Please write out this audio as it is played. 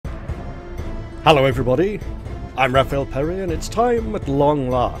Hello everybody, I'm Raphael Perry and it's time at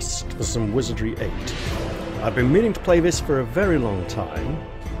long last for some Wizardry 8. I've been meaning to play this for a very long time,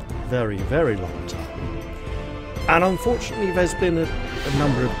 very long time, and unfortunately there's been a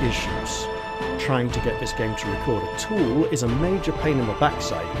number of issues. Trying to get this game to record a tool is a major pain in the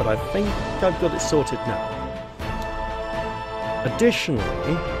backside, but I think I've got it sorted now. Additionally,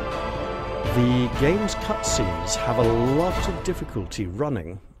 the game's cutscenes have a lot of difficulty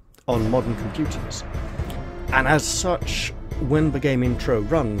running on modern computers, and as such, when the game intro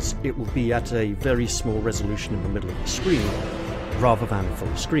runs, it will be at a very small resolution in the middle of the screen rather than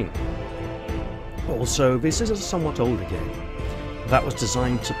full screen. Also, this is a somewhat older game that was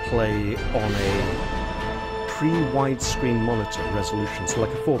designed to play on a pre-widescreen monitor resolution, so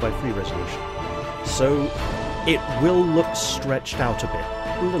like a 4:3 resolution. So it will look stretched out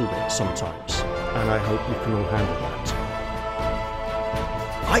a little bit sometimes, and I hope you can all handle that.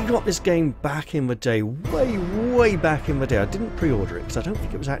 I got this game back in the day, way back in the day. I didn't pre-order it because I don't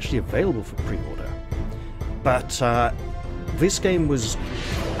think it was actually available for pre-order. But this game was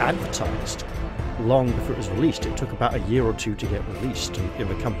advertised long before it was released. It took about a year or two to get released, and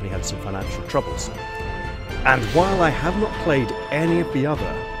the company had some financial troubles. And while I have not played any of the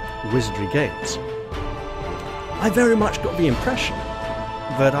other Wizardry games, I very much got the impression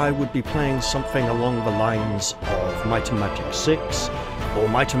that I would be playing something along the lines of Might and Magic 6, or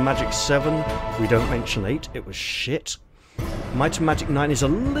Might and Magic 7, we don't mention 8, it was shit. Might and Magic 9 is a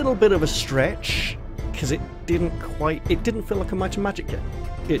little bit of a stretch, because it didn't feel like a Might and Magic game.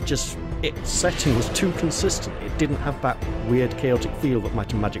 Its setting was too consistent, it didn't have that weird chaotic feel that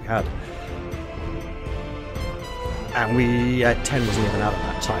Might and Magic had. And 10 wasn't even out at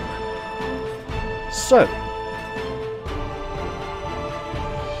that time. So,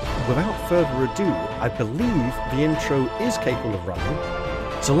 without further ado, I believe the intro is capable of running,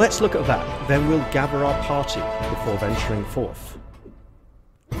 so let's look at that, then we'll gather our party before venturing forth.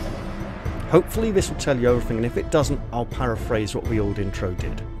 Hopefully this will tell you everything, and if it doesn't, I'll paraphrase what the old intro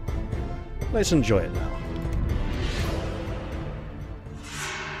did. Let's enjoy it now.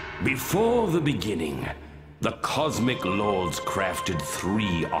 Before the beginning, the Cosmic Lords crafted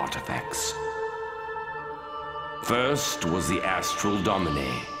 3 artifacts. First was the Astral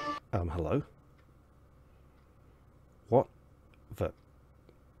Domine. Hello?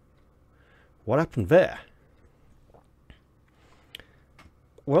 What happened there?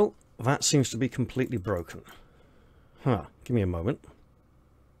 Well, that seems to be completely broken. Give me a moment.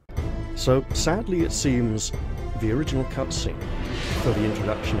 So, sadly it seems the original cutscene for the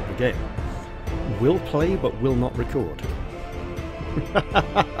introduction of the game will play but will not record.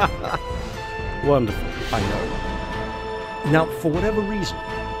 Wonderful, I know. Now, for whatever reason,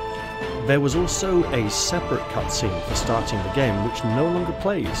 there was also a separate cutscene for starting the game which no longer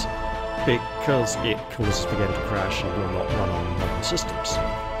plays because it causes the game to crash and will not run on modern systems.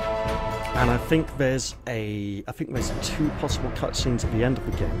 And I think there's 2 possible cutscenes at the end of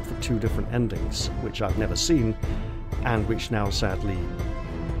the game for 2 different endings, which I've never seen and which now sadly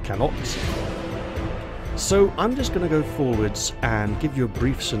cannot be seen. So I'm just going to go forwards and give you a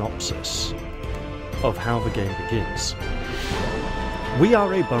brief synopsis of how the game begins. We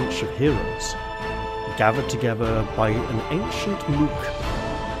are a bunch of heroes, gathered together by an ancient mook.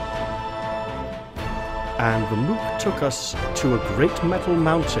 And the mook took us to a great metal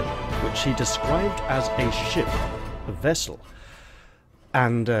mountain, which he described as a ship, a vessel.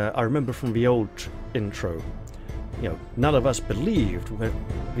 And I remember from the old intro, none of us believed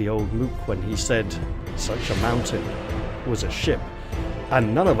the old mook when he said such a mountain was a ship.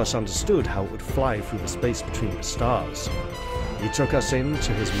 And none of us understood how it would fly through the space between the stars. He took us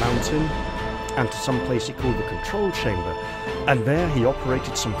into his mountain and to some place he called the control chamber, and there he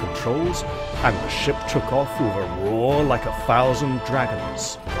operated some controls, and the ship took off with a roar like 1,000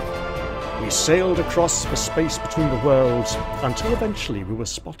 dragons. We sailed across the space between the worlds until eventually we were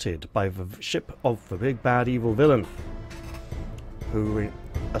spotted by the ship of the big bad evil villain, who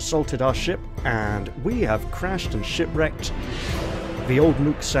assaulted our ship, and we have crashed and shipwrecked. The old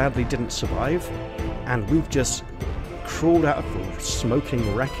mook sadly didn't survive, and we've just crawled out of the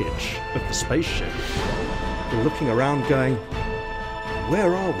smoking wreckage of the spaceship, looking around going,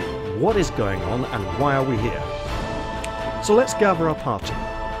 where are we? What is going on, and why are we here? So let's gather our party.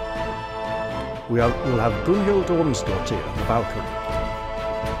 We'll have Gunhild Ormsdottir, the Valkyrie.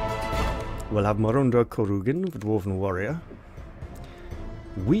 We'll have Marunda Korugin, the Dwarven Warrior.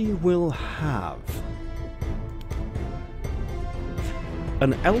 We will have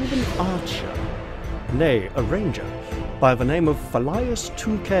an Elven Archer, nay, a Ranger, by the name of Phalias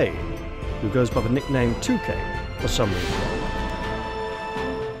 2K, who goes by the nickname 2K for some reason.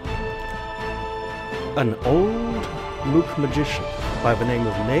 an old Mook magician by the name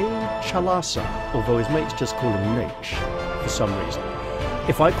of Ne Chalasa, although his mates just call him Nate for some reason.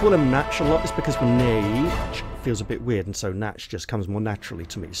 If I call him Natch a lot, it's because the Natch feels a bit weird, and so Natch just comes more naturally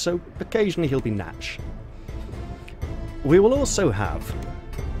to me. So occasionally he'll be Natch. We will also have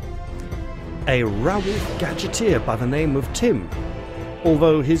a Rawolf gadgeteer by the name of Tim,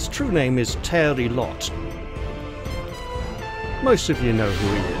 although his true name is Terry Lott. Most of you know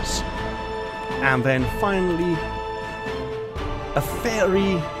who he is. And then finally, a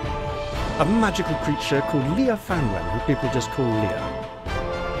fairy, a magical creature called Leah Fanwen, who people just call Leah.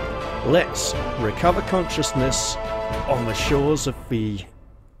 Let's recover consciousness on the shores of the,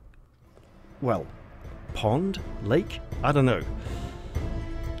 well, pond? Lake? I don't know.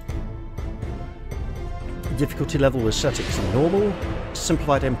 Difficulty level was set to normal.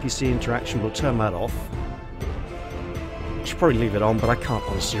 Simplified NPC interaction will turn that off. Should probably leave it on, but I can't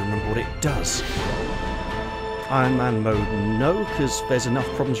honestly remember what it does. Iron Man mode, no, because there's enough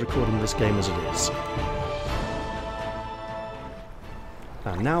problems recording this game as it is.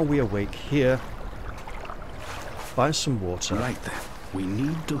 And now we awake here by some water. Right then. We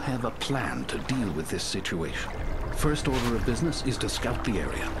need to have a plan to deal with this situation. First order of business is to scout the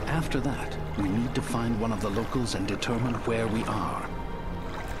area. After that, we need to find one of the locals and determine where we are.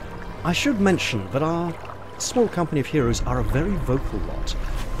 I should mention that our small company of heroes are a very vocal lot.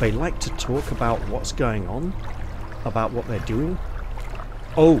 They like to talk about what's going on, about what they're doing.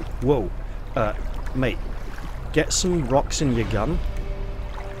 Oh, whoa. Mate, get some rocks in your gun.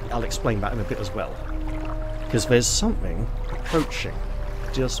 I'll explain that in a bit as well. Because there's something approaching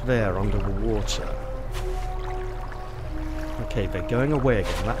just there under the water. Okay, they're going away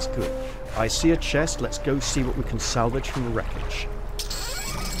again, that's good. I see a chest, let's go see what we can salvage from the wreckage.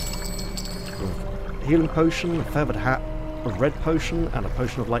 A healing potion, a feathered hat, a red potion, and a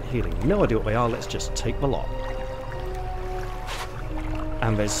potion of light healing. No idea what they are, let's just take the lot.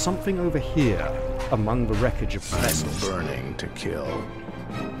 And there's something over here among the wreckage of vessels. Burning to kill.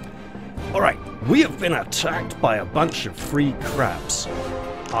 Alright, we have been attacked by a bunch of free crabs.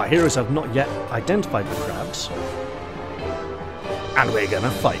 Our heroes have not yet identified the crabs. And we're gonna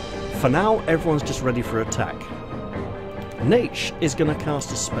fight. For now, everyone's just ready for attack. Nate is gonna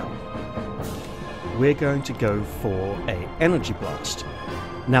cast a spell. We're going to go for an energy blast.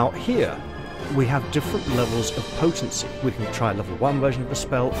 Now here, we have different levels of potency. We can try level 1 version of the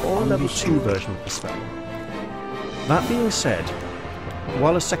spell or a level 2 version of the spell. That being said,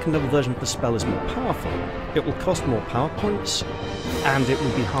 while a second level version of the spell is more powerful, it will cost more power points, and it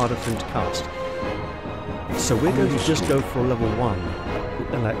will be harder for him to cast. So we're going to just go for a level 1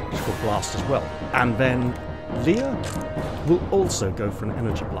 electrical blast as well. And then Leah will also go for an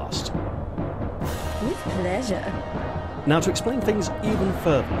energy blast. With pleasure. Now to explain things even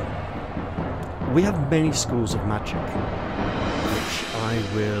further, we have many schools of magic, which I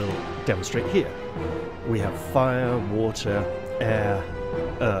will demonstrate here. We have fire, water, air,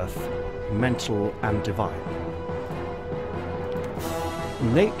 earth, mental, and divine.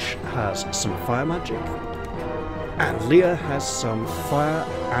 Nate has some fire magic, and Leah has some fire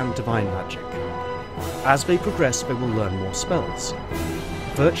and divine magic. As they progress, they will learn more spells.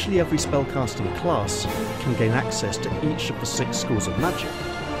 Virtually every spellcasting class can gain access to each of the 6 schools of magic.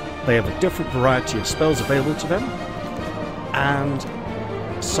 They have a different variety of spells available to them, and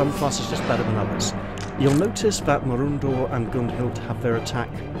some classes just better than others. You'll notice that Marundor and Gundhild have their attack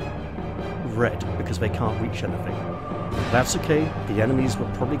red because they can't reach anything. That's okay, the enemies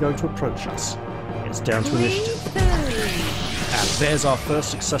were probably going to approach us. It's down to initiative. And there's our first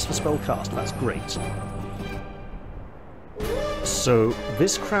successful spell cast, that's great. So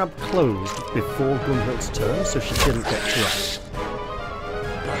this crab closed before Gunhild's turn, so she didn't get trapped.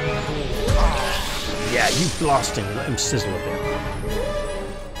 Yeah, you blast him, let him sizzle a bit.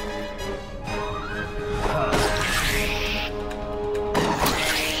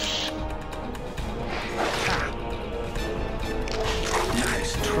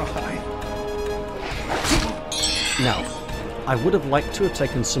 Now, I would have liked to have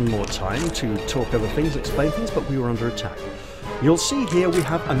taken some more time to talk over things, explain things, but we were under attack. You'll see here we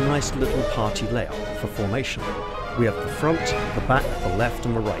have a nice little party layout for formation. We have the front, the back, the left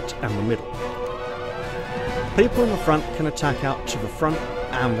and the right, and the middle. People in the front can attack out to the front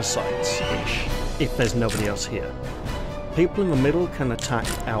and the sides-ish, if there's nobody else here. People in the middle can attack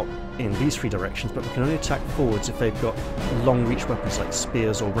out in these 3 directions, but we can only attack forwards if they've got long reach weapons like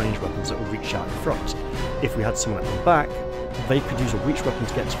spears or ranged weapons that will reach out in front. If we had someone at the back, they could use a reach weapon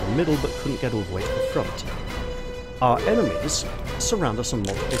to get to the middle, but couldn't get all the way to the front. Our enemies surround us on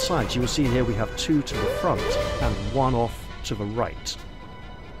multiple sides. You will see here we have 2 to the front and 1 off to the right.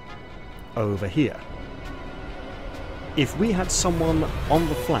 Over here. if we had someone on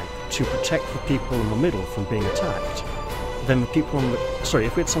the flank to protect the people in the middle from being attacked, then the people on the... Sorry,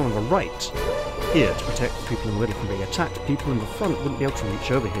 if we had someone on the right here to protect the people in the middle from being attacked, people in the front wouldn't be able to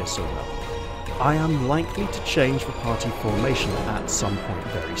reach over here so well. I am likely to change the party formation at some point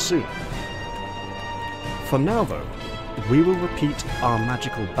very soon. For now, though, we will repeat our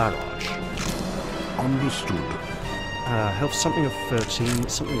magical barrage. Understood. Health something of 13,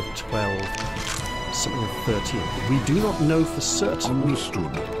 something of 12, something of 13. We do not know for certain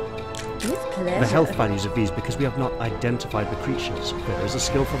Understood. With pleasure. the health values of these because we have not identified the creatures. There is a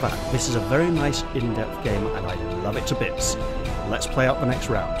skill for that. This is a very nice in-depth game and I love it to bits. Let's play out the next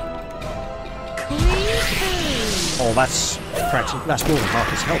round. Oh, that's practically, that's more than half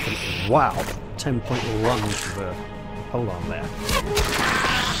his health. And wow, 10-point lunge for the... Hold on there.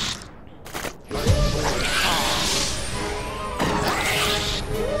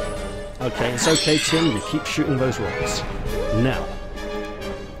 Okay, it's okay, Tim. You keep shooting those rocks. Now,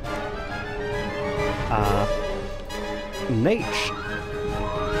 Nate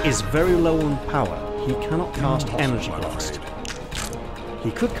is very low on power. He cannot cast Energy Blast.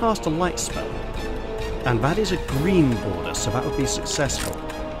 He could cast a light spell, and that is a green border, so that would be successful.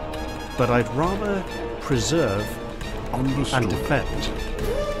 But I'd rather preserve and defend.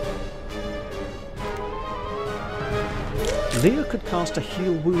 Leah could cast a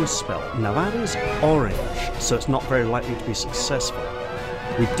heal wounds spell. Now that is orange, so it's not very likely to be successful.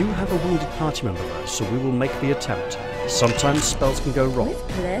 We do have a wounded party member though, so we will make the attempt. Sometimes spells can go wrong. With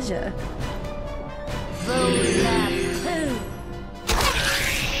pleasure.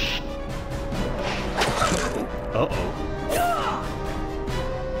 Uh-oh.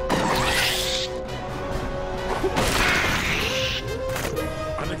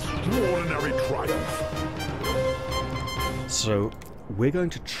 An extraordinary triumph. So, we're going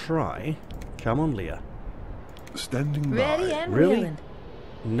to try... Come on, Leah. Standing by. Ready and Really? willing.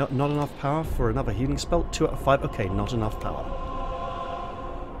 Not enough power for another healing spell? 2 out of 5? Okay, not enough power.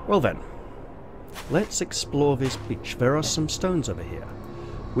 Well then, let's explore this beach. There are some stones over here,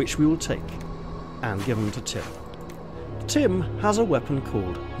 which we will take and give them to Tim. Tim has a weapon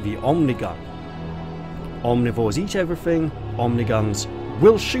called the Omnigun. Omnivores eat everything, Omniguns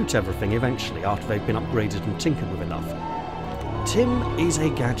will shoot everything eventually after they've been upgraded and tinkered with enough. Tim is a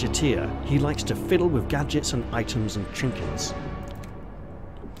gadgeteer. He likes to fiddle with gadgets and items and trinkets.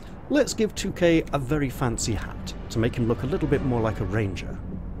 Let's give 2K a very fancy hat to make him look a little bit more like a ranger.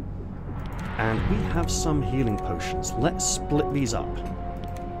 And we have some healing potions. Let's split these up.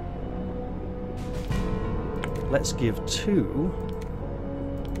 Let's give 2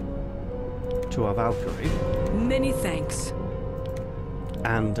 to our Valkyrie. Many thanks.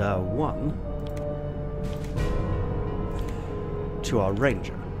 And 1 to our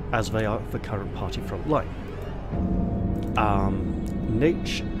ranger, as they are the current party front line.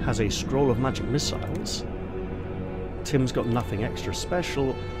 Nate has a scroll of magic missiles. Tim's got nothing extra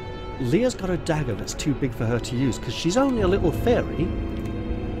special. Leah's got a dagger that's too big for her to use because she's only a little fairy.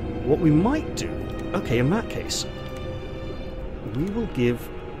 What we might do... Okay, in that case, we will give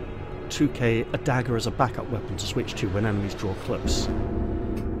 2K a dagger as a backup weapon to switch to when enemies draw close.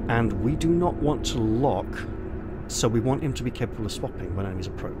 And we do not want to lock, so we want him to be capable of swapping when enemies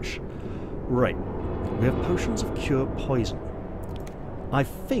approach. Right, we have potions of cure poison. I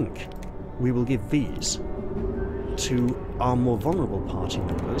think we will give these to our more vulnerable party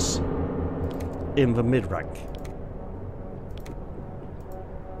members in the mid-rank.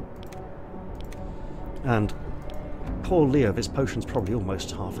 And poor Leah, this potion's probably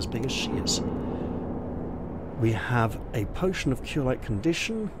almost half as big as she is. We have a potion of cure-like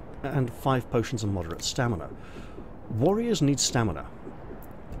condition and 5 potions of moderate stamina. Warriors need stamina,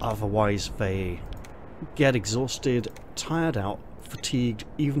 otherwise they get exhausted, tired out, fatigued,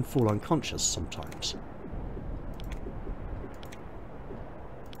 even fall unconscious sometimes.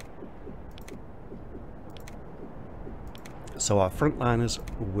 So our frontliners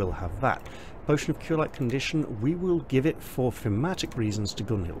will have that. Potion of cure-like condition, we will give it for thematic reasons to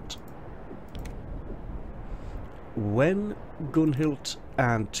Gunhild. When Gunhild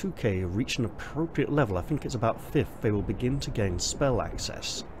and 2K reach an appropriate level, I think it's about 5th, they will begin to gain spell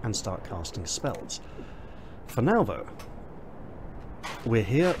access and start casting spells. For now though, we're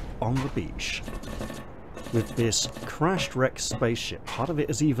here on the beach with this crashed wrecked spaceship. Part of it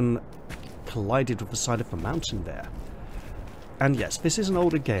has even collided with the side of the mountain there. And yes, this is an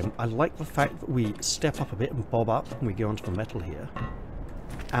older game. I like the fact that we step up a bit and bob up when we go onto the metal here.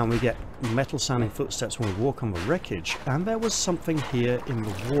 And we get metal sounding footsteps when we walk on the wreckage. And there was something here in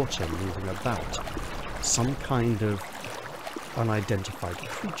the water moving about. Some kind of unidentified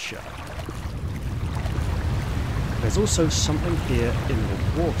creature. There's also something here in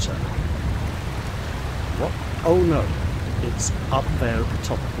the water. What? Oh no, it's up there at the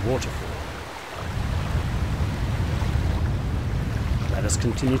top of the waterfall. Let us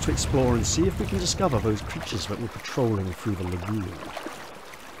continue to explore and see if we can discover those creatures that were patrolling through the lagoon.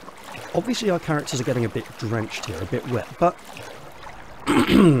 Obviously our characters are getting a bit drenched here, a bit wet, but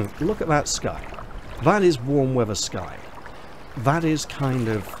look at that sky. That is warm weather sky. That is kind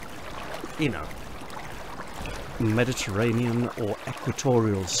of, you know, Mediterranean or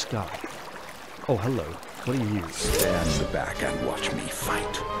equatorial sky. Oh, hello. What are you? Stand back and watch me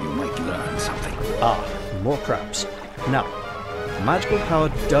fight. You might learn something. Ah, more crabs. Now, magical power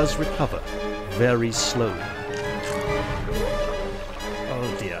does recover very slowly.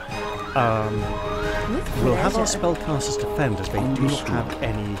 Oh dear. We'll have our spellcasters defend as they do not have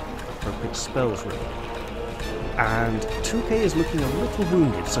any appropriate spells really. And 2K is looking a little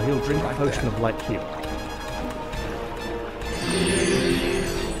wounded, so he'll drink a potion of light heal.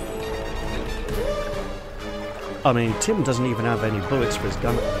 I mean, Tim doesn't even have any bullets for his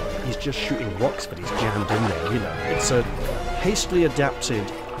gun. He's just shooting rocks that he's jammed in there, you know. It's a hastily adapted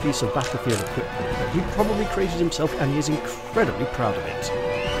piece of battlefield equipment that he probably created himself, and he is incredibly proud of it.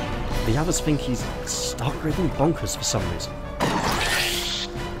 The others think he's stark-raving bonkers for some reason.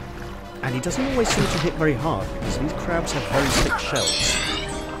 And he doesn't always seem to hit very hard, because these crabs have very thick shells.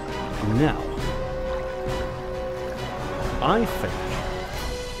 Now, I think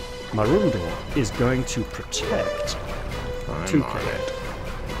Marundor is going to protect 2K.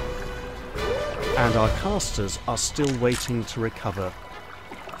 And our casters are still waiting to recover.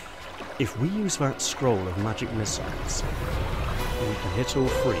 If we use that scroll of magic missiles, we can hit all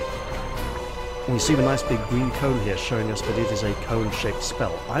three. And you see the nice big green cone here showing us that it is a cone-shaped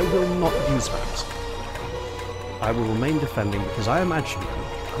spell. I will not use that. I will remain defending because I imagine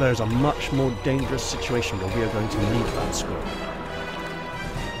there is a much more dangerous situation where we are going to need that scroll.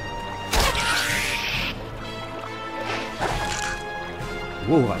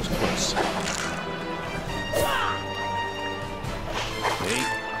 Whoa, that was close.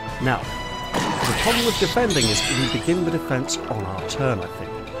 Now, the problem with defending is we begin the defense on our turn, I think.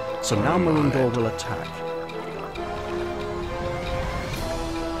 So now Marundor will attack.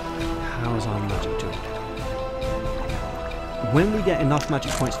 How is our magic doing? When we get enough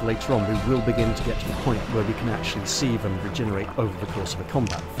magic points for later on, we will begin to get to the point where we can actually see them regenerate over the course of a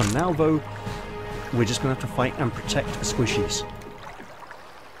combat. For now, though, we're just going to have to fight and protect the squishies.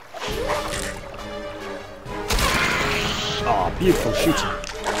 Ah, beautiful shooting.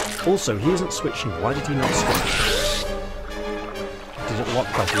 Also, he isn't switching. Why did he not switch? Did it lock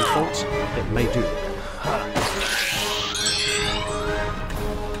by default? It may do.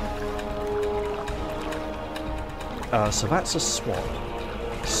 So that's a swap.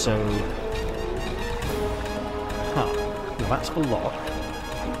 So... Huh. Now that's the lock.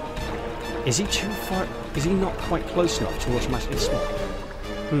 Is he too far... Is he not quite close enough to automatically swap?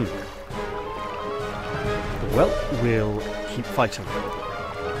 Well, we'll keep fighting.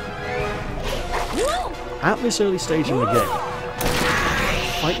 At this early stage in the game,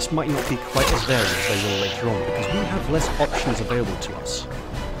 fights might not be quite as varied as they will later on, because we have less options available to us.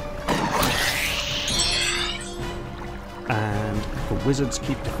 And the wizards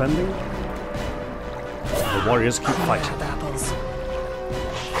keep defending, the warriors keep fighting.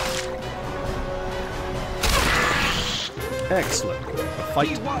 Excellent. The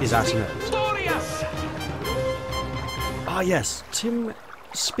fight is at an end. Ah yes, Tim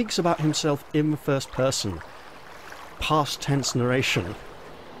speaks about himself in the first person, past tense narration,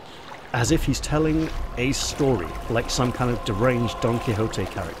 as if he's telling a story, like some kind of deranged Don Quixote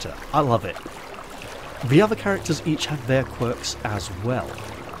character. I love it. The other characters each have their quirks as well.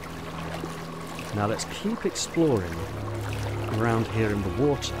 Now let's keep exploring around here in the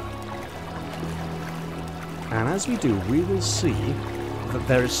water. And as we do, we will see that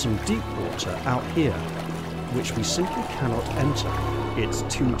there is some deep water out here, which we simply cannot enter. It's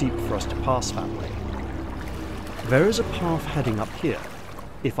too deep for us to pass that way. There is a path heading up here.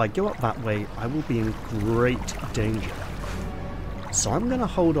 If I go up that way, I will be in great danger. So I'm going to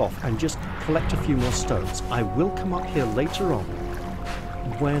hold off and just collect a few more stones. I will come up here later on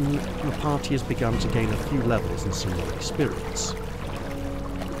when the party has begun to gain a few levels and some more experience.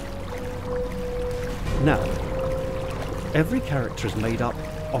 Now, every character is made up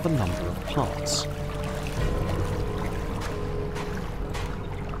of a number of parts.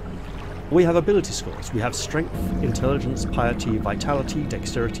 We have ability scores. We have strength, intelligence, piety, vitality,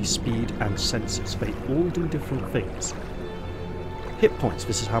 dexterity, speed, and senses. They all do different things. Hit points,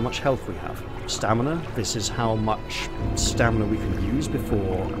 this is how much health we have. Stamina, this is how much stamina we can use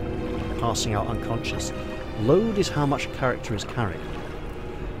before passing out unconscious. Load is how much a character is carrying.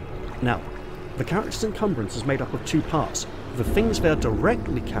 Now, the character's encumbrance is made up of two parts. The things they're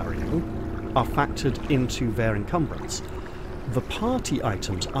directly carrying are factored into their encumbrance. The party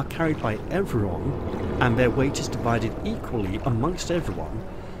items are carried by everyone, and their weight is divided equally amongst everyone,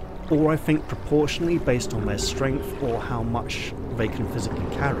 or I think proportionally based on their strength or how much they can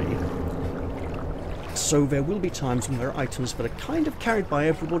physically carry. So there will be times when there are items that are kind of carried by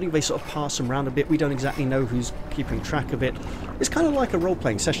everybody, they sort of pass them around a bit, we don't exactly know who's keeping track of it. It's kind of like a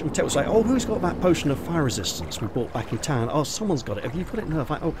role-playing session. It's like, oh, who's got that potion of fire resistance we bought back in town? Oh, someone's got it. Have you got it? No.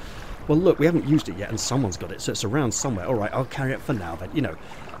 Like, oh, well, look, we haven't used it yet and someone's got it, so it's around somewhere. All right, I'll carry it for now then, you know.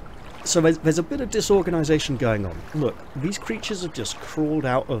 So there's a bit of disorganization going on. Look, these creatures have just crawled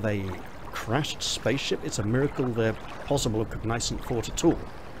out of a crashed spaceship. It's a miracle they're possible of cognizant thought at all.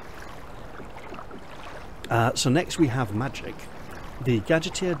 So next we have magic. The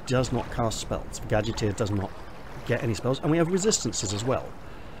Gadgeteer does not cast spells. The Gadgeteer does not get any spells. And we have resistances as well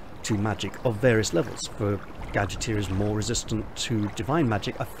to magic of various levels. The Gadgeteer is more resistant to divine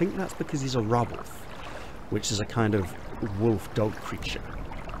magic. I think that's because he's a Rabwolf, which is a kind of wolf-dog creature.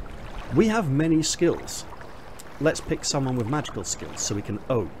 We have many skills. Let's pick someone with magical skills so we can...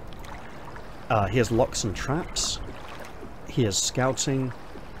 Oh. He has locks and traps. He has scouting.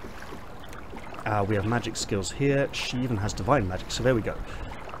 We have magic skills here. She even has divine magic, so there we go.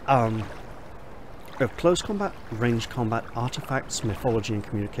 We have close combat, range combat, artifacts, mythology and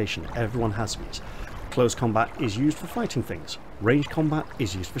communication. Everyone has these. Close combat is used for fighting things. Range combat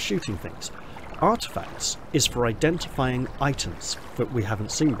is used for shooting things. Artifacts is for identifying items that we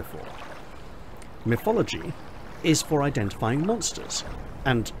haven't seen before. Mythology is for identifying monsters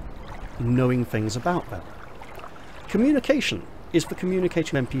and knowing things about them. Communication is for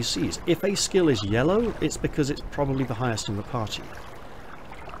communicating with NPCs. If a skill is yellow, it's because it's probably the highest in the party.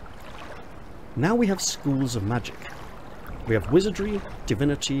 Now we have schools of magic. We have Wizardry,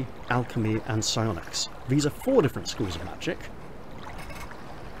 Divinity, Alchemy, and Psionics. These are 4 different schools of magic.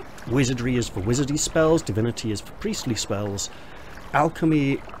 Wizardry is for wizardy spells, Divinity is for priestly spells,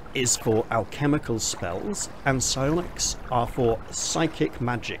 Alchemy is for alchemical spells, and Psionics are for psychic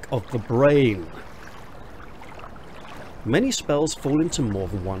magic of the brain. Many spells fall into more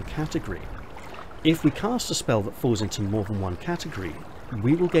than one category. If we cast a spell that falls into more than one category,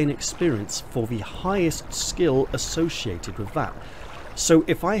 we will gain experience for the highest skill associated with that. So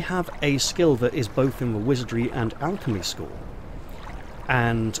if I have a skill that is both in the Wizardry and Alchemy school,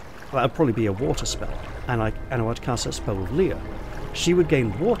 and that would probably be a water spell, and I would cast that spell with Leah, she would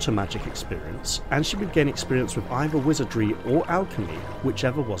gain water magic experience, and she would gain experience with either Wizardry or Alchemy,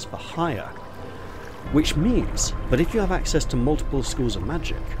 whichever was the higher. Which means that if you have access to multiple schools of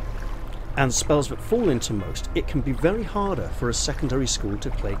magic, and spells that fall into most, it can be very harder for a secondary school to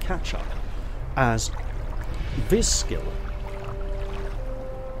play catch-up, as this skill,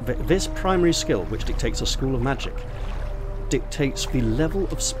 this primary skill, which dictates a school of magic, dictates the level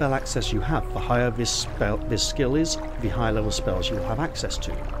of spell access you have. The higher this skill is, the higher level spells you will have access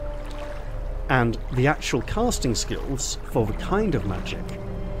to. And the actual casting skills for the kind of magic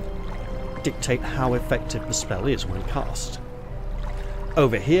dictate how effective the spell is when cast.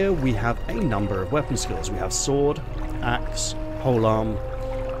 Over here we have a number of weapon skills. We have sword, axe, polearm,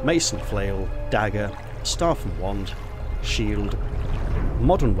 mace and flail, dagger, staff and wand, shield.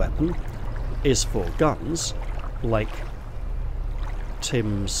 Modern weapon is for guns, like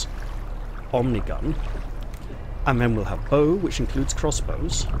Tim's Omnigun, and then we'll have bow, which includes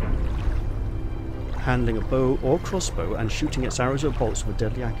crossbows. Handling a bow or crossbow and shooting its arrows or bolts with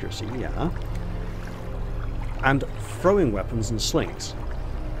deadly accuracy, yeah. And throwing weapons and slings.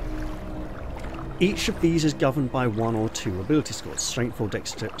 Each of these is governed by 1 or 2 ability scores. Strength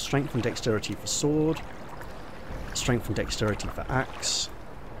and dexterity for sword, strength and dexterity for axe,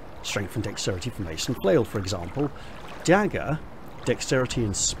 strength and dexterity for mace and flail, for example. Dagger, dexterity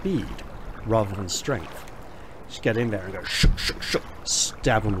and speed rather than strength. Just get in there and go shook, shook, shook,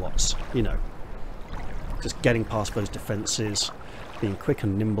 stab them lots, you know. Just getting past those defences, being quick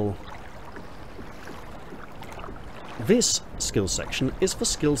and nimble. This skill section is for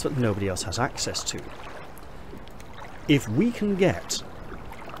skills that nobody else has access to. If we can get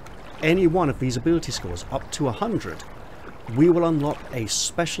any one of these ability scores up to 100, we will unlock a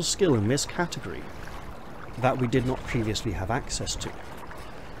special skill in this category that we did not previously have access to.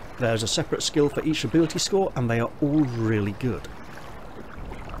 There's a separate skill for each ability score, and they are all really good.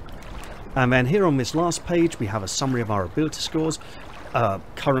 And then here on this last page we have a summary of our ability scores.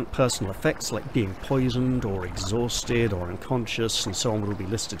 Current personal effects like being poisoned or exhausted or unconscious and so on will be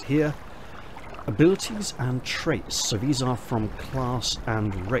listed here. Abilities and traits, so these are from class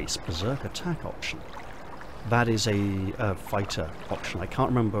and race. Berserk attack option. that is a fighter option. I can't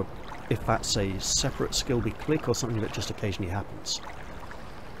remember if that's a separate skill we click or something that just occasionally happens.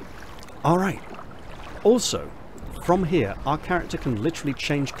 Alright. Also, from here, our character can literally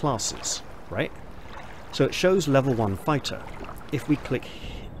change classes, right? So it shows level 1 fighter. If we click...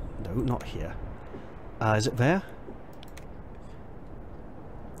 No, not here. Is it there?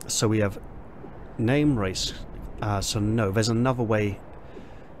 So we have name, race. So no, there's another way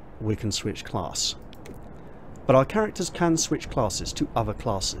we can switch class. But our characters can switch classes to other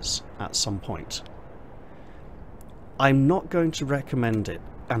classes at some point. I'm not going to recommend it,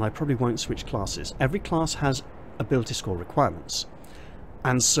 and I probably won't switch classes. Every class has ability score requirements.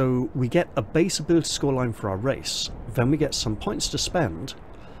 And so we get a base ability score line for our race. Then we get some points to spend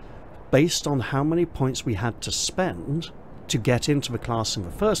based on how many points we had to spend to get into the class in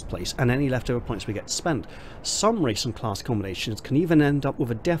the first place, and any leftover points we get to spend. Some race and class combinations can even end up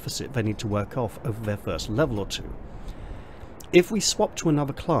with a deficit they need to work off over their first level or two. If we swap to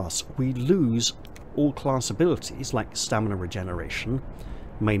another class, we lose all class abilities like stamina regeneration,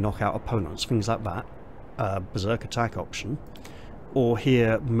 may knock out opponents, things like that, berserk attack option, or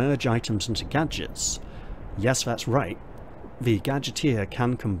here merge items into gadgets. Yes, that's right, the gadgeteer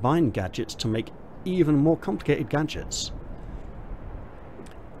can combine gadgets to make even more complicated gadgets.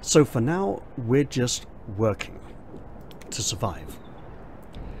 So for now, we're just working to survive.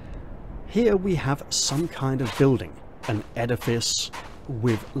 Here we have some kind of building, an edifice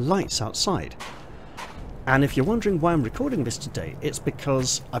with lights outside. And if you're wondering why I'm recording this today, it's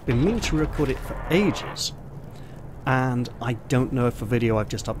because I've been meaning to record it for ages. And I don't know if the video I've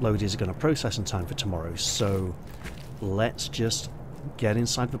just uploaded is going to process in time for tomorrow, so let's just get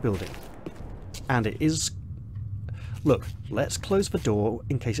inside the building. And it is... Look, let's close the door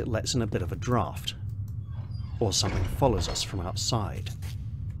in case it lets in a bit of a draft. Or something follows us from outside.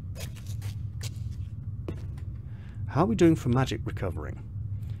 How are we doing for magic recovering?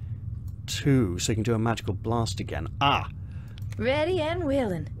 2, so you can do a magical blast again. Ah! Ready and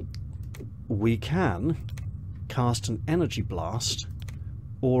willing. We can cast an energy blast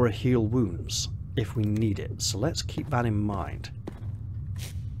or a heal wounds if we need it, so let's keep that in mind.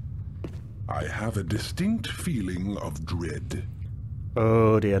 I have a distinct feeling of dread.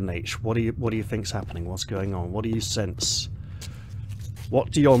 Oh dear Nate, what do you think's happening? What's going on? What do you sense?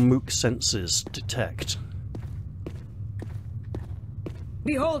 What do your mook senses detect?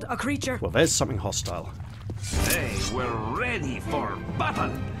 Behold, a creature. Well, there's something hostile. They were ready for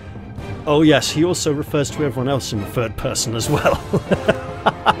battle. Oh yes, he also refers to everyone else in the third person as well.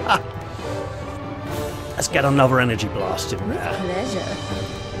 Let's get another energy blast in there. Pleasure.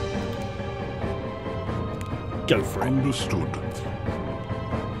 Go for it. Understood.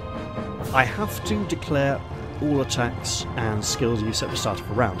 I have to declare all attacks and skills used at the start of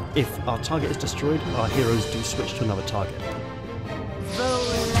the round. If our target is destroyed, our heroes do switch to another target.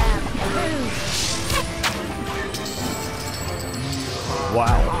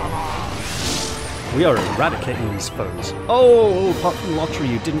 Wow. We are eradicating these foes. Oh, apart from Lottery,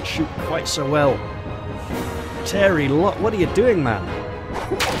 you didn't shoot quite so well. Terry, what are you doing, man?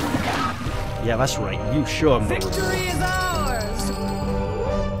 Yeah, that's right. You show him. Victory is ours.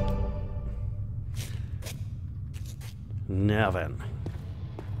 Now then,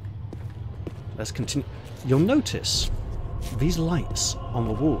 let's continue. You'll notice these lights on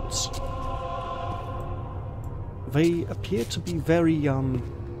the walls. They appear to be very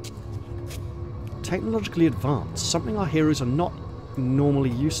technologically advanced, something our heroes are not normally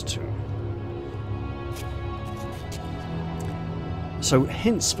used to. So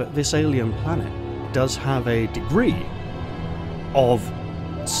hints that this alien planet does have a degree of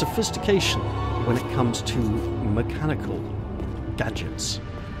sophistication when it comes to mechanical gadgets.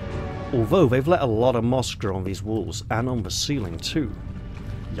 Although they've let a lot of moss grow on these walls and on the ceiling too.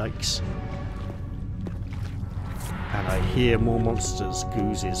 Yikes. And I hear more monsters,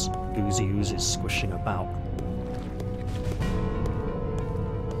 goozy oozes squishing about.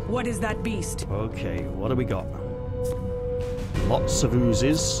 What is that beast? Okay, what do we got? Lots of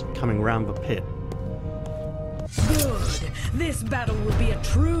oozes coming round the pit. Good. This battle will be a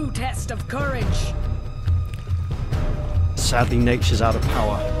true test of courage. Sadly, nature's out of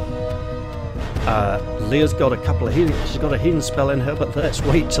power. Leah's got a couple of healing. She's got a healing spell in her, but let's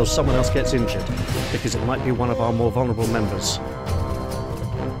wait till someone else gets injured, because it might be one of our more vulnerable members.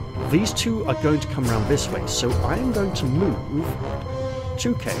 These two are going to come around this way, so I am going to move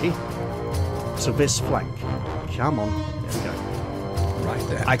 2k to this flank. Come on, there we go. Right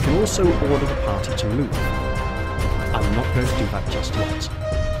there. I can also order the party to move. I'm not going to do that just yet.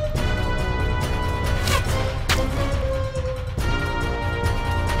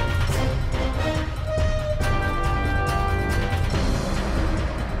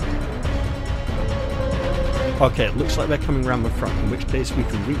 Okay, it looks like they're coming around the front, in which case we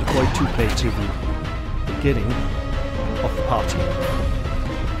can redeploy 2K to the beginning of the party.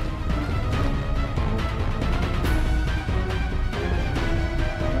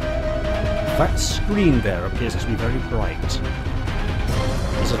 That screen there appears to be very bright.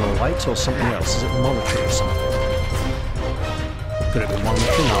 Is it a light or something else? Is it monitoring something? Could it be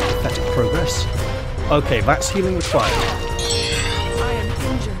monitoring our pathetic progress? Okay, that's healing required. I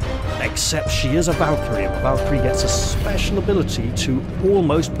am injured. Except she is a Valkyrie, and the Valkyrie gets a special ability to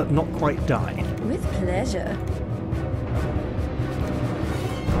almost but not quite die. With pleasure.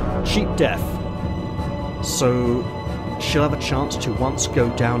 Cheap death. So she'll have a chance to once go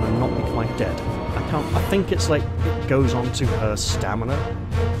down and not be quite dead. I think it's like it goes on to her stamina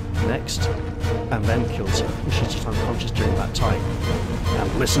next and then kills her. She's just unconscious during that time.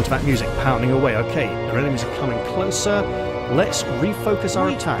 And listen to that music pounding away. Okay, our enemies are coming closer. Let's refocus our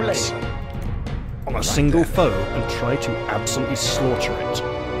attacks on a single foe and try to absolutely slaughter it.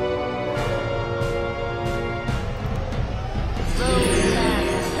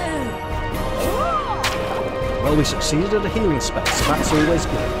 Well, we succeeded at a healing spell, so that's always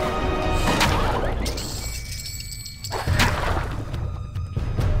good.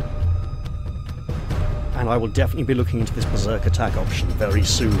 And I will definitely be looking into this berserk attack option very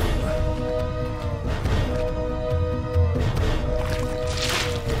soon.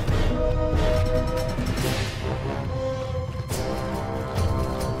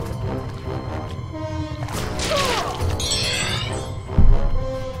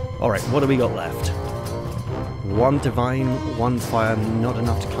 Alright, what do we got left? One divine, one fire, not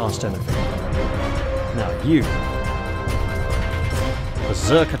enough to cast anything. Now you.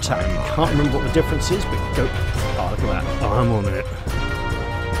 Berserk attack. Can't remember what the difference is, but go. Oh, look at that. Oh, I'm on it.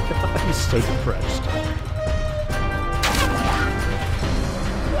 He's so depressed.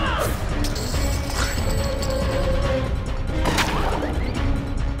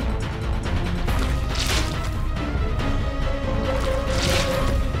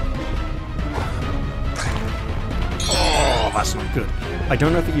 That's not good. I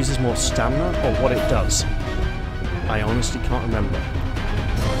don't know if it uses more stamina or what it does. I honestly can't remember.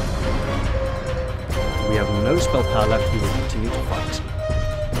 We have no spell power left, we will continue to fight.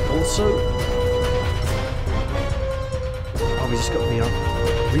 Also... Oh, we just got the...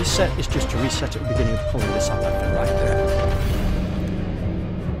 reset is just to reset at the beginning of pulling this up, I think, right there.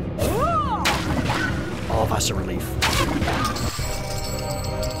 Oh, that's a relief.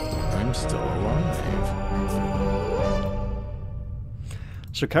 I'm still alive.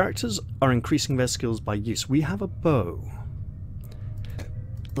 So characters are increasing their skills by use. We have a bow.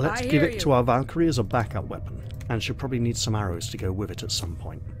 Let's give it to our Valkyrie as a backup weapon, and she'll probably need some arrows to go with it at some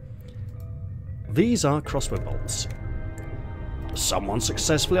point. These are crossbow bolts. Someone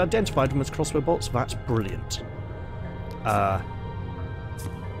successfully identified them as crossbow bolts. That's brilliant.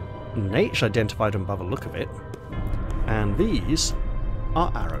 Nate identified them by the look of it. And these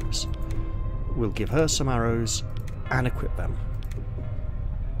are arrows. We'll give her some arrows and equip them.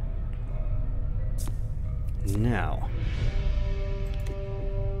 Now,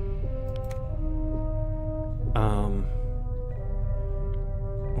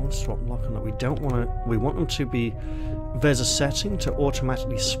 we'll swap lock on that. We don't want to. We want them to be. There's a setting to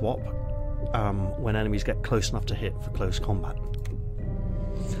automatically swap when enemies get close enough to hit for close combat.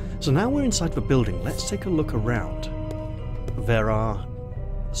 So now we're inside the building. Let's take a look around. There are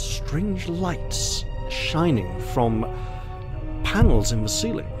strange lights shining from panels in the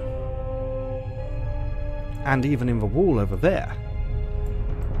ceiling. And even in the wall over there.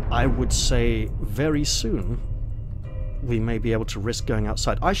 I would say very soon we may be able to risk going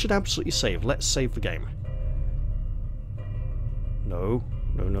outside. I should absolutely save. Let's save the game. No.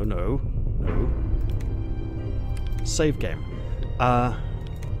 No, no, no. No. Save game.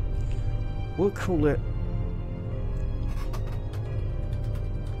 We'll call it...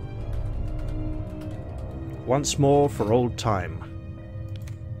 Once more for old time.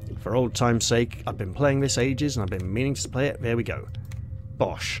 For old time's sake, I've been playing this ages and I've been meaning to play it. There we go.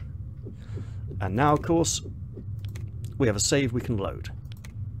 Bosh. And now, of course, we have a save we can load.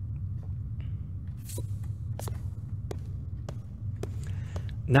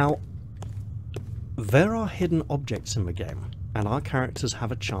 Now, there are hidden objects in the game, and our characters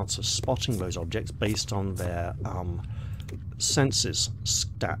have a chance of spotting those objects based on their senses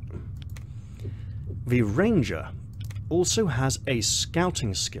stat. The Ranger also has a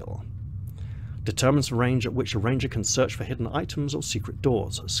scouting skill. Determines the range at which a ranger can search for hidden items or secret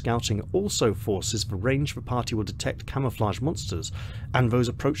doors. Scouting also forces the range the party will detect camouflage monsters and those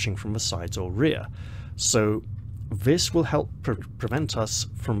approaching from the sides or rear. So this will help prevent us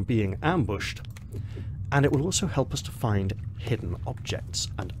from being ambushed And it will also help us to find hidden objects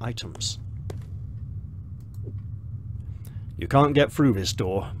and items. You can't get through this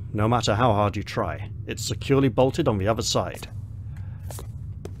door, no matter how hard you try. It's securely bolted on the other side.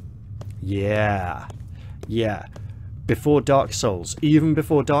 Yeah. Yeah. Before Dark Souls, even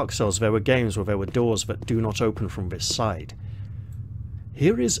before Dark Souls, there were games where there were doors that do not open from this side.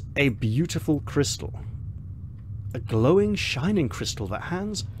 Here is a beautiful crystal. A glowing, shining crystal that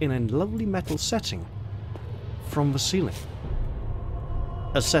hangs in a lovely metal setting from the ceiling.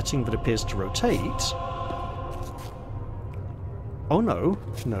 A setting that appears to rotate. Oh no,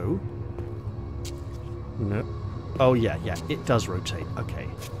 no. No. Oh yeah, it does rotate. Okay.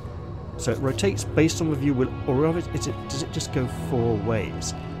 So it rotates based on the view, or does it just go 4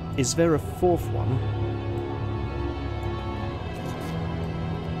 ways? Is there a 4th one?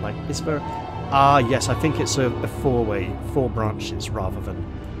 Like, is there... Ah, yes, I think it's a 4-way, 4 branches rather than...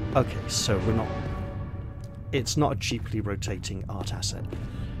 Okay, so we're not... It's not a cheaply rotating art asset.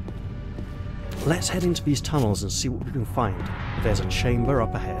 Let's head into these tunnels and see what we can find. There's a chamber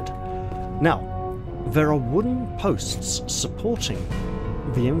up ahead. Now, there are wooden posts supporting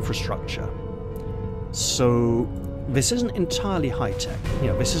the infrastructure. So, this isn't entirely high-tech. You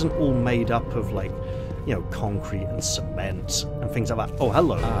know, this isn't all made up of, like, you know, concrete and cement and things like that. Oh,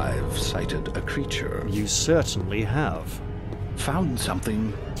 hello. I've sighted a creature. You certainly have. Found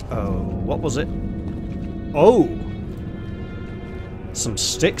something. Oh, what was it? Oh! Some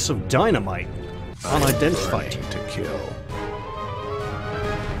sticks of dynamite. Unidentified. To kill.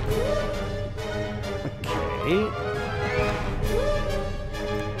 Okay.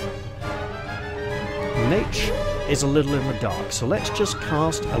 Nate is a little in the dark, so let's just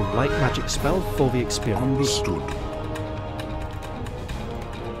cast a light magic spell for the experience. Understood.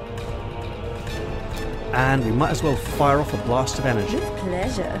 And we might as well fire off a blast of energy. With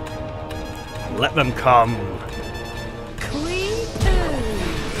pleasure. Let them come. Clean.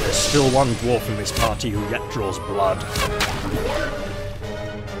 There's still one dwarf in this party who yet draws blood.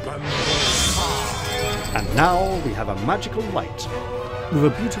 And now we have a magical light with a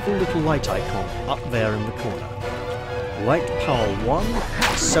beautiful little light icon up there in the corner. Light power 1,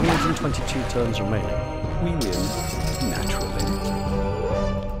 722 turns remaining. We win, naturally.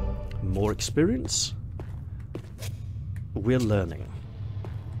 More experience. We're learning.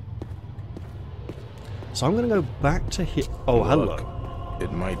 So I'm going to go back to here. Oh, hello.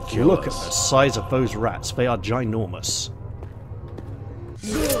 It might kill Look at us. the size of those rats. They are ginormous.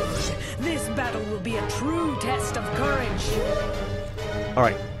 Good. This battle will be a true test of courage.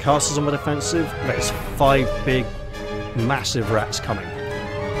 Alright, casters on the defensive. There's 5 big, massive rats coming.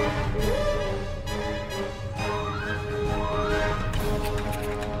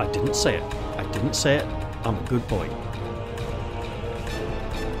 I didn't say it. I didn't say it. I'm a good boy.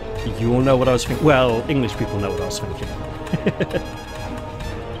 You all know what I was thinking. Well, English people know what I was thinking.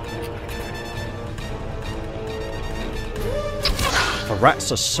 The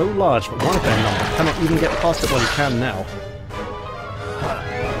rats are so large that one of their number cannot even get past it. Well, he can now.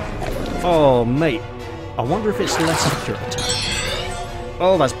 Oh, mate. I wonder if it's less accurate attack.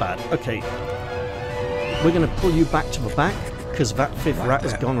 Oh, that's bad. Okay. We're going to pull you back to the back, because that 5th rat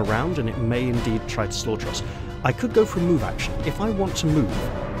has gone around, and it may indeed try to slaughter us. I could go for a move action. If I want to move,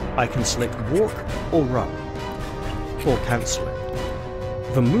 I can select walk or run, or cancel it.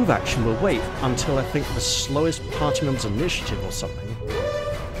 The move action will wait until I think the slowest party member's initiative or something.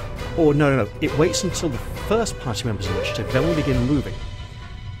 Or no, it waits until the first party member's initiative, then we'll begin moving.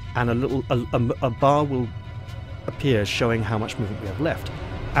 And a bar will appear showing how much movement we have left.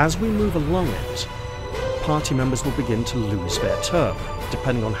 As we move along it, party members will begin to lose their turn,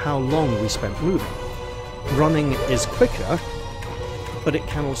 depending on how long we spent moving. Running is quicker, but it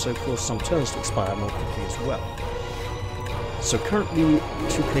can also cause some turns to expire more quickly as well. So currently,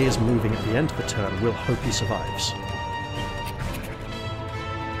 2K is moving at the end of the turn. We'll hope he survives.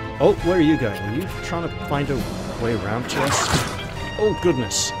 Oh, where are you going? Are you trying to find a way around to us? Oh,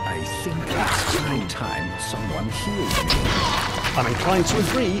 goodness. I think it's high time someone healed me. I'm inclined to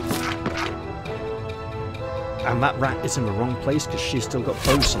agree. And that rat is in the wrong place because she's still got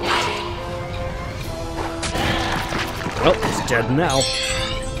bow selected. Well, it's dead now.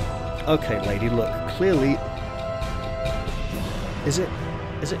 Okay, lady, look. Clearly... Is it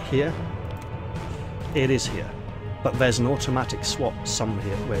here? It is here. But there's an automatic swap somewhere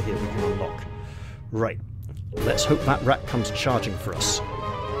here we can unlock. Right. Let's hope that rat comes charging for us.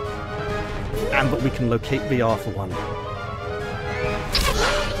 And that we can locate VR for one.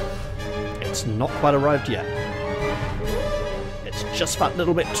 It's not quite arrived yet. It's just that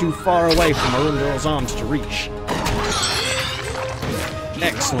little bit too far away from Arundel's arms to reach.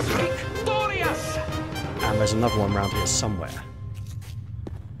 Excellent work. There's another one around here somewhere.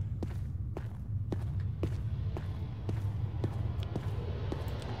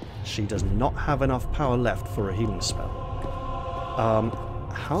 She does not have enough power left for a healing spell.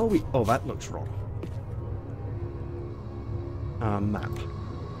 How are we... Oh, that looks wrong. Map.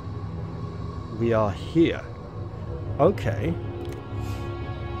 We are here. Okay.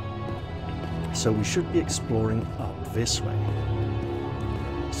 So we should be exploring up this way.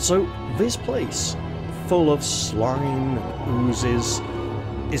 So this place, full of slime and oozes,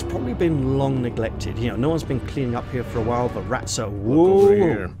 is probably been long neglected. You know, no one's been cleaning up here for a while. The rats are... Look over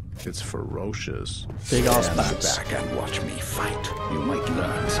here. It's ferocious. Big ass Stand bats. back and watch me fight. You might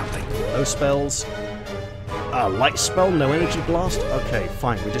learn something. No spells. Light spell, no energy blast. Okay,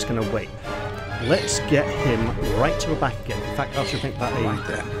 fine. We're just going to wait. Let's get him right to the back again. In fact, I should think that Right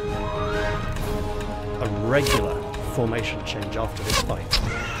then. a regular formation change after this fight.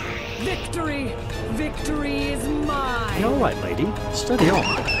 Victory! Victory is mine! You alright, lady? Steady on.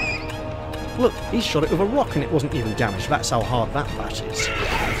 Look, he shot it with a rock and it wasn't even damaged. That's how hard that bat is.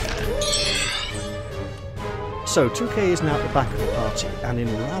 So, 2K is now at the back of the party, and in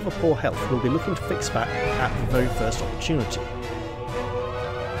rather poor health. We'll be looking to fix that at the very first opportunity.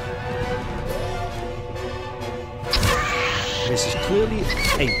 This is clearly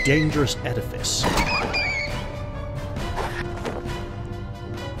a dangerous edifice.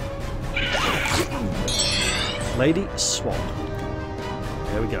 Lady, swap.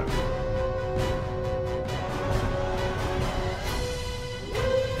 There we go.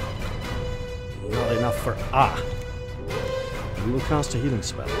 Not enough for... Ah! We will cast a healing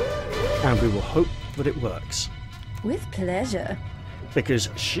spell, and we will hope that it works. With pleasure. Because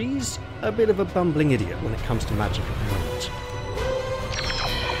she's a bit of a bumbling idiot when it comes to magic at the moment.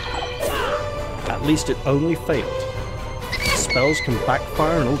 At least it only failed. Spells can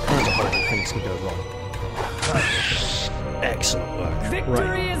backfire and all kinds of horrible things can go wrong. Excellent work.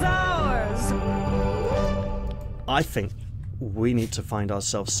 Victory is ours! I think we need to find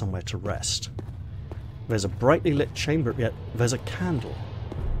ourselves somewhere to rest. There's a brightly lit chamber, yet there's a candle.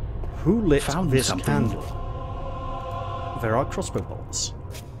 Who lit Found this something. candle? There are crossbow bolts.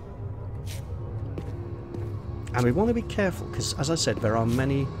 And we want to be careful, because as I said, there are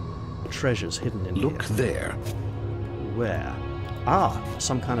many treasures hidden in Look here. there. Where? Ah,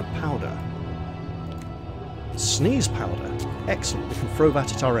 some kind of powder. Sneeze powder. Excellent, we can throw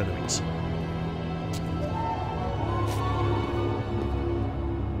that at our enemies.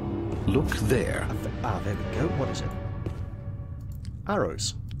 Look there. Ah, there we go. What is it?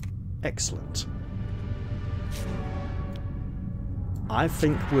 Arrows. Excellent. I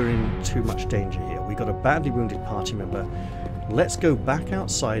think we're in too much danger here. We got a badly wounded party member. Let's go back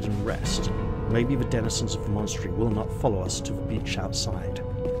outside and rest. Maybe the denizens of the monastery will not follow us to the beach outside.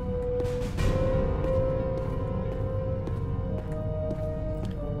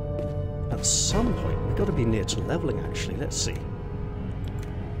 At some point, we've got to be near to leveling, actually. Let's see.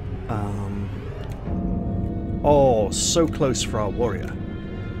 Oh, so close for our warrior.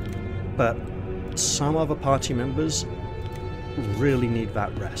 But some other party members really need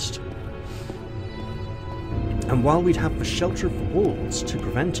that rest. And while we'd have the shelter of the walls to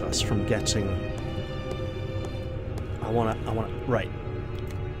prevent us from getting... Right.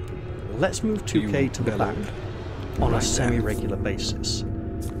 Let's move 2K to the back on a semi-regular basis.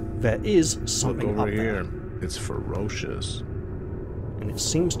 There is Look something over up there. here. It's ferocious. And it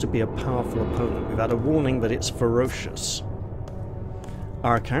seems to be a powerful opponent. We've had a warning that it's ferocious.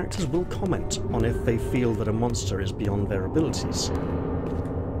 Our characters will comment on if they feel that a monster is beyond their abilities.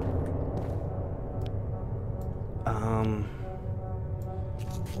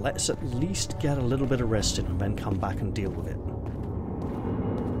 Let's at least get a little bit of rest in and then come back and deal with it.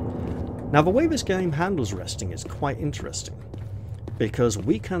 Now, the way this game handles resting is quite interesting, because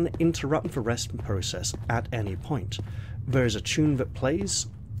we can interrupt the rest process at any point. There is a tune that plays,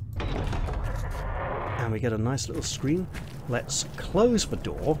 and we get a nice little screen. Let's close the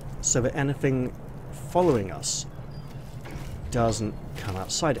door so that anything following us doesn't come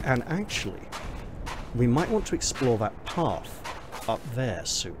outside. And actually, we might want to explore that path up there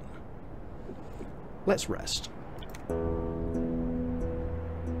soon. Let's rest.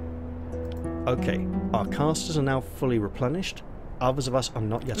 Okay, our casters are now fully replenished. Others of us are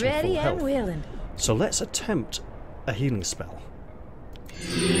not yet in full Ready and health. willing. So let's attempt a healing spell.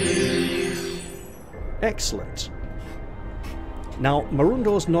 Excellent. Now,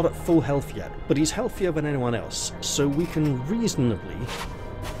 Marundor's not at full health yet, but he's healthier than anyone else, so we can reasonably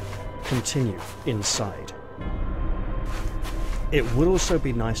continue inside. It would also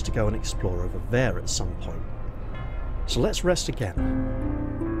be nice to go and explore over there at some point. So let's rest again.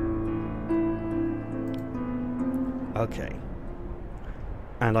 Okay.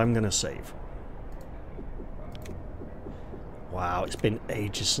 And I'm going to save. Wow, it's been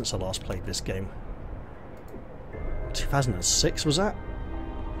ages since I last played this game. 2006 was that?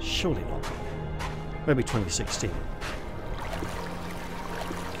 Surely not. Maybe 2016.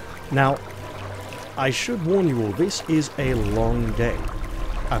 Now, I should warn you all, this is a long game.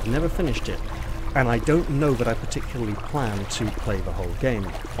 I've never finished it, and I don't know that I particularly plan to play the whole game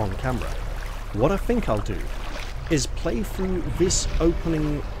on camera. What I think I'll do is play through this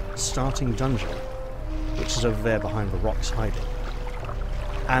opening starting dungeon, which is over there behind the rocks hiding,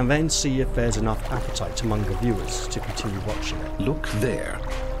 and then see if there's enough appetite among the viewers to continue watching it. Look there.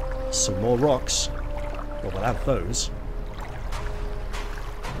 Some more rocks. Well, we'll have those.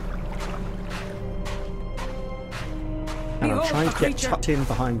 And I'm trying to get tucked in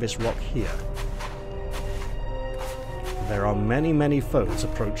behind this rock here. There are many, many foes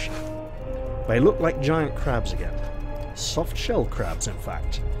approaching. They look like giant crabs again. Soft shell crabs, in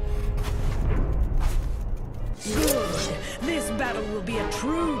fact. Good. This battle will be a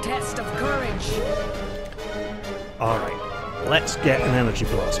true test of courage. Alright, let's get an energy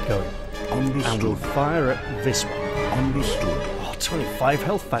blast going. Understood. And we'll fire at this one. Understood. Oh, 25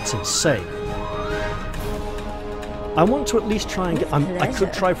 health, that's insane. I want to at least try and get... I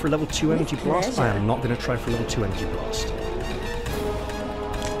could try for a level 2 energy blast, I am not going to try for a level 2 energy blast.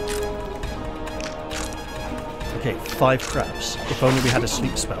 Okay, 5 crabs. If only we had a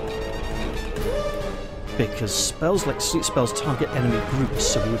sleep spell. Because spells like sleep spells target enemy groups,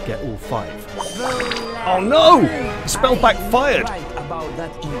 so we would get all 5. Oh no! The spell backfired! Right about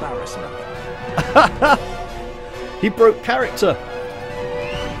that embarrassment. He broke character!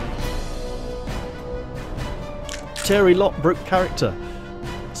 Terry Lott broke character.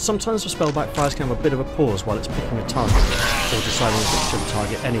 Sometimes the spell backfires can have a bit of a pause while it's picking a target, or deciding if it should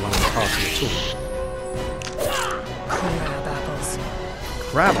target anyone in the party at all. Crab apples.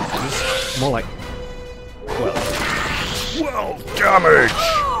 Crab apples? More like... well, Damage!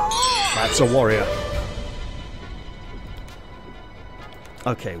 that's a warrior.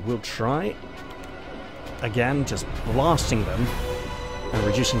 Okay, we'll try again, just blasting them and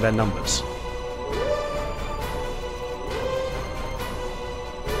reducing their numbers.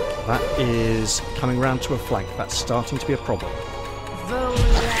 That is coming round to a flank. That's starting to be a problem.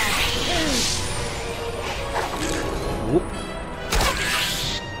 Whoop.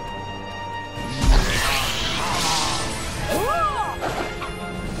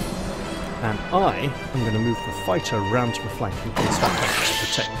 And I am going to move the fighter round to the flank in case that helps to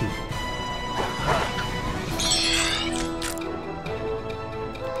protect people.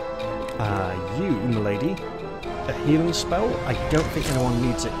 You, milady, a healing spell? I don't think anyone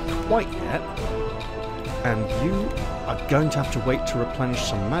needs it quite yet. And you are going to have to wait to replenish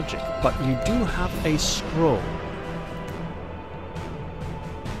some magic, but you do have a scroll.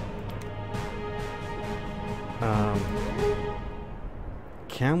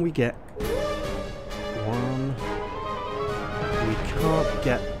 Can we get one? We can't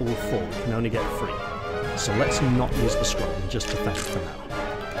get all 4, we can only get 3. So let's not use the scroll and just defend for now.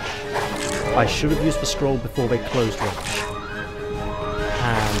 I should have used the scroll before they closed range.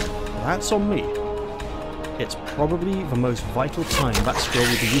 And that's on me. It's probably the most vital time that scroll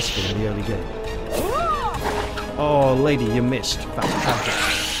will be useful in the early game. Oh, lady, you missed. That's tragic.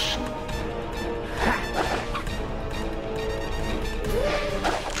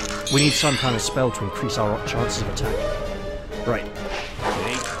 We need some kind of spell to increase our chances of attack. Right.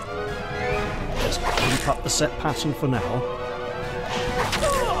 Okay. Let's keep up the set pattern for now.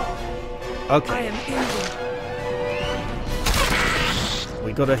 Okay.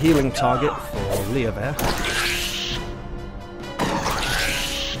 We got a healing target for Leah there.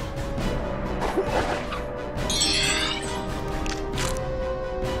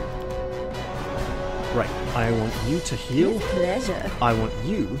 Right, I want you to heal. With pleasure. I want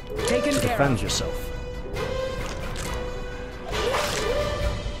you to defend yourself.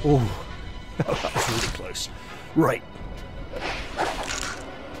 Oh, that was really close. Right.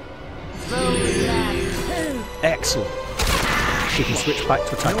 Excellent. She can switch back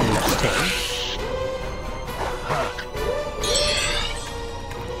to attacking next turn.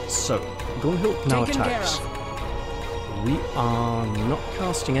 So, Gunhild now attacks. We are not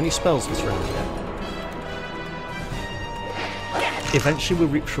casting any spells this round yet. Eventually we'll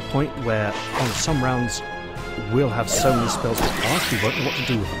reach a point where, on some rounds, we'll have so many spells to cast we won't know what to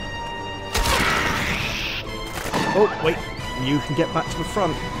do with them. Oh, wait. You can get back to the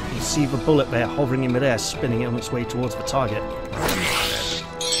front. You see the bullet there hovering in midair, spinning it on its way towards the target.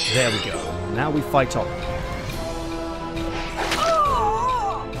 There we go. Now we fight on.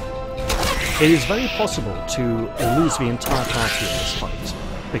 It is very possible to lose the entire party in this fight,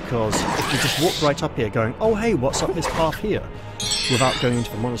 because if you just walk right up here going, oh hey, what's up this path here, without going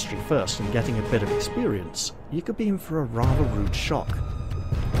into the monastery first and getting a bit of experience, you could be in for a rather rude shock.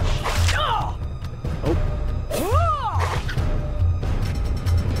 Oh.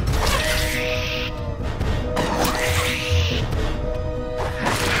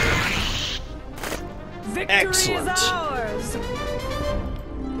 Victory Excellent. is ours!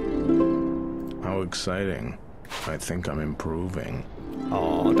 How exciting. I think I'm improving.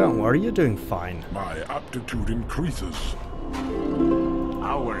 Oh, don't worry, you're doing fine. My aptitude increases.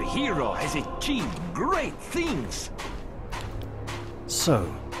 Our hero has achieved great things.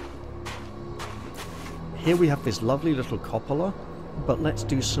 So, here we have this lovely little cupola, but let's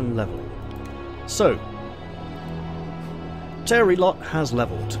do some leveling. So, Terry Lot has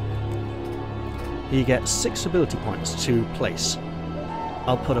leveled. He gets 6 ability points to place.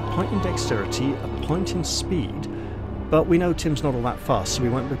 I'll put a point in dexterity, a point in speed, but we know Tim's not all that fast, so we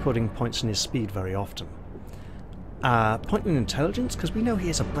won't be putting points in his speed very often. Point in intelligence, because we know he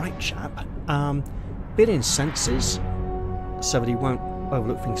is a bright chap. Bit in senses, so that he won't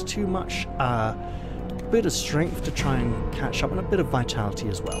overlook things too much. Bit of strength to try and catch up, and a bit of vitality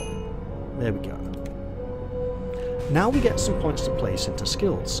as well. There we go. Now we get some points to place into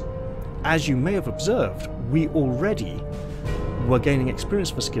skills. As you may have observed, we already were gaining experience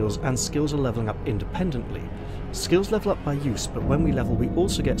for skills, and skills are leveling up independently. Skills level up by use, but when we level we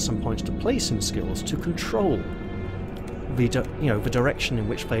also get some points to place in skills to control the direction in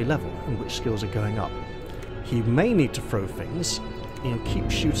which they level, in which skills are going up. He may need to throw things,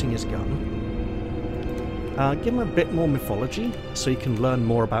 keep shooting his gun. Give him a bit more mythology, so he can learn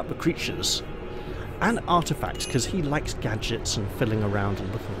more about the creatures. And artifacts, because he likes gadgets and fiddling around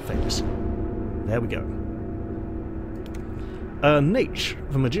and looking at things. There we go. Nate,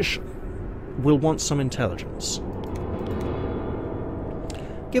 the magician, will want some intelligence.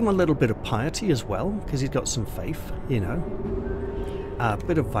 Give him a little bit of piety as well, because he's got some faith, you know. A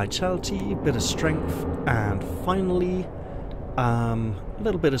bit of vitality, a bit of strength, and finally, a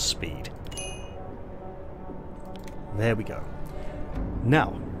little bit of speed. There we go.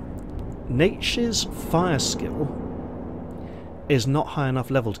 Now, Nature's fire skill is not high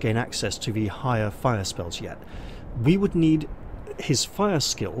enough level to gain access to the higher fire spells yet. We would need his fire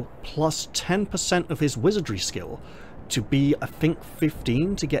skill plus 10% of his wizardry skill to be, I think,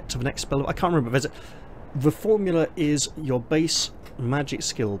 15 to get to the next spell. I can't remember. The formula is your base magic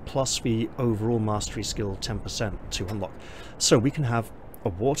skill plus the overall mastery skill 10% to unlock. So we can have a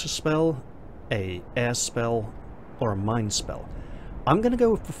water spell, a air spell, or a mind spell. I'm going to go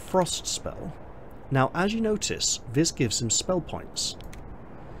with the frost spell. Now, as you notice, this gives him spell points.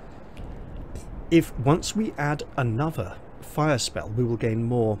 If once we add another fire spell, we will gain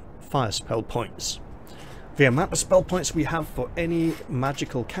more fire spell points. The amount of spell points we have for any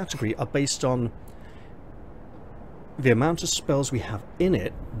magical category are based on the amount of spells we have in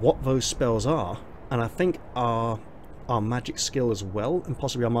it, what those spells are, and I think our magic skill as well, and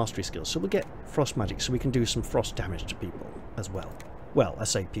possibly our mastery skill. So we'll get frost magic, so we can do some frost damage to people as well. Well, I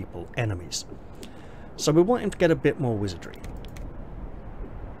say people, enemies. So we want him to get a bit more wizardry.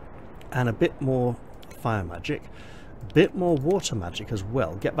 And a bit more fire magic. A bit more water magic as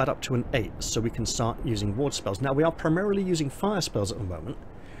well. Get that up to an 8, so we can start using water spells. Now, we are primarily using fire spells at the moment,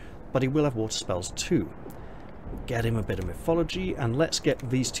 but he will have water spells too. Get him a bit of mythology, and let's get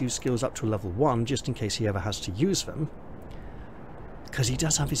these 2 skills up to level 1, just in case he ever has to use them. Because he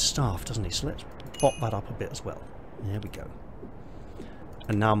does have his staff, doesn't he? So let's pop that up a bit as well. There we go.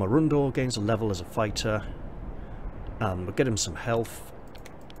 And now Marundor gains a level as a fighter. We'll get him some health.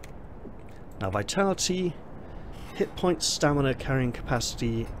 Now vitality, hit points, stamina, carrying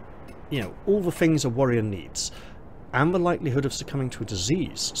capacity, you know, all the things a warrior needs. And the likelihood of succumbing to a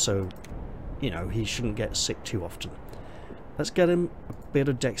disease, so, you know, he shouldn't get sick too often. Let's get him a bit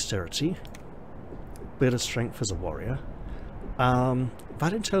of dexterity, a bit of strength as a warrior.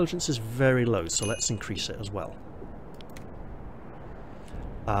 That intelligence is very low, so let's increase it as well.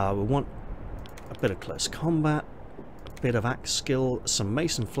 We want a bit of close combat, a bit of axe skill, some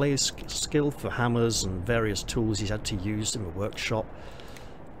mason flail skill for hammers and various tools he's had to use in the workshop.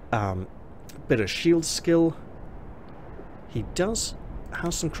 A bit of shield skill. He does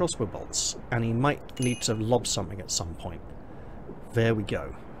have some crossbow bolts, and he might need to lob something at some point. There we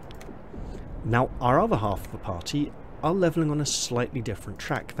go. Now, our other half of the party are leveling on a slightly different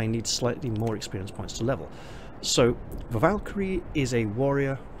track. They need slightly more experience points to level. So, the Valkyrie is a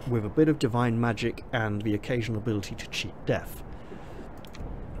warrior with a bit of divine magic and the occasional ability to cheat death.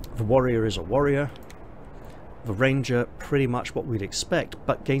 The warrior is a warrior. The ranger, pretty much what we'd expect,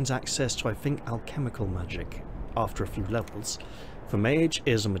 but gains access to, I think, alchemical magic after a few levels. The mage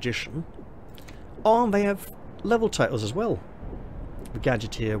is a magician. Oh, and they have level titles as well. The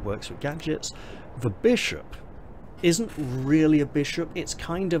gadgeteer works with gadgets. The bishop isn't really a bishop, it's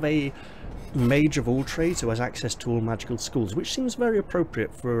kind of a mage of all trades who has access to all magical schools, which seems very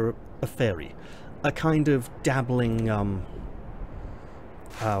appropriate for a fairy. A kind of dabbling,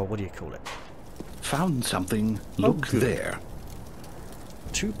 what do you call it? Found something. Look there.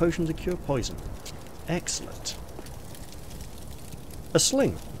 2 potions of cure poison. Excellent. A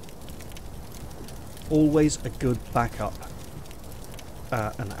sling. Always a good backup.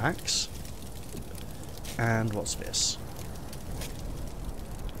 An axe. And what's this?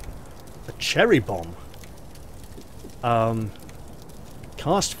 A cherry bomb.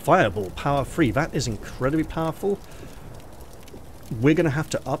 Cast fireball, power 3. That is incredibly powerful. We're going to have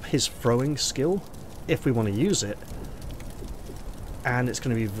to up his throwing skill if we want to use it. And it's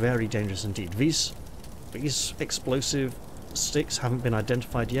going to be very dangerous indeed. These explosive sticks haven't been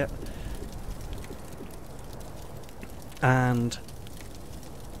identified yet. And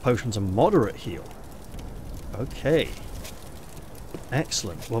potions of moderate heal. Okay.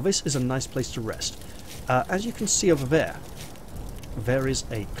 Excellent. Well, this is a nice place to rest. As you can see over there, there is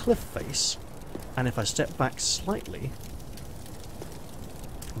a cliff face, and if I step back slightly,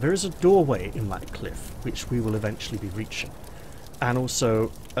 there is a doorway in that cliff, which we will eventually be reaching, and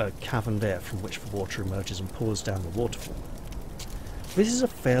also a cavern there from which the water emerges and pours down the waterfall. This is a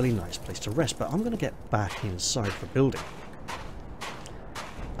fairly nice place to rest, but I'm going to get back inside the building.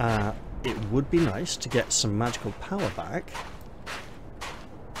 It would be nice to get some magical power back.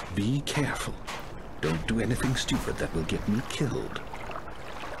 Be careful. Don't do anything stupid that will get me killed.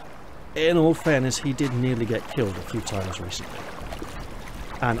 In all fairness, he did nearly get killed a few times recently.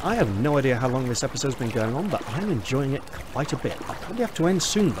 And I have no idea how long this episode's been going on, but I'm enjoying it quite a bit. I'll probably have to end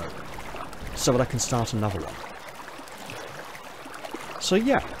soon though, so that I can start another one. So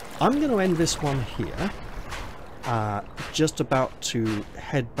yeah, I'm going to end this one here. Just about to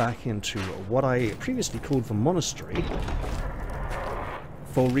head back into what I previously called the monastery,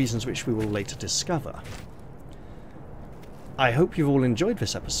 for reasons which we will later discover. I hope you've all enjoyed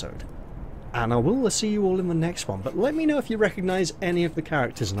this episode, and I will see you all in the next one, but let me know if you recognise any of the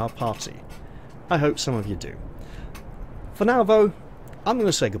characters in our party. I hope some of you do. For now though, I'm going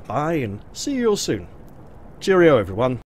to say goodbye and see you all soon. Cheerio everyone.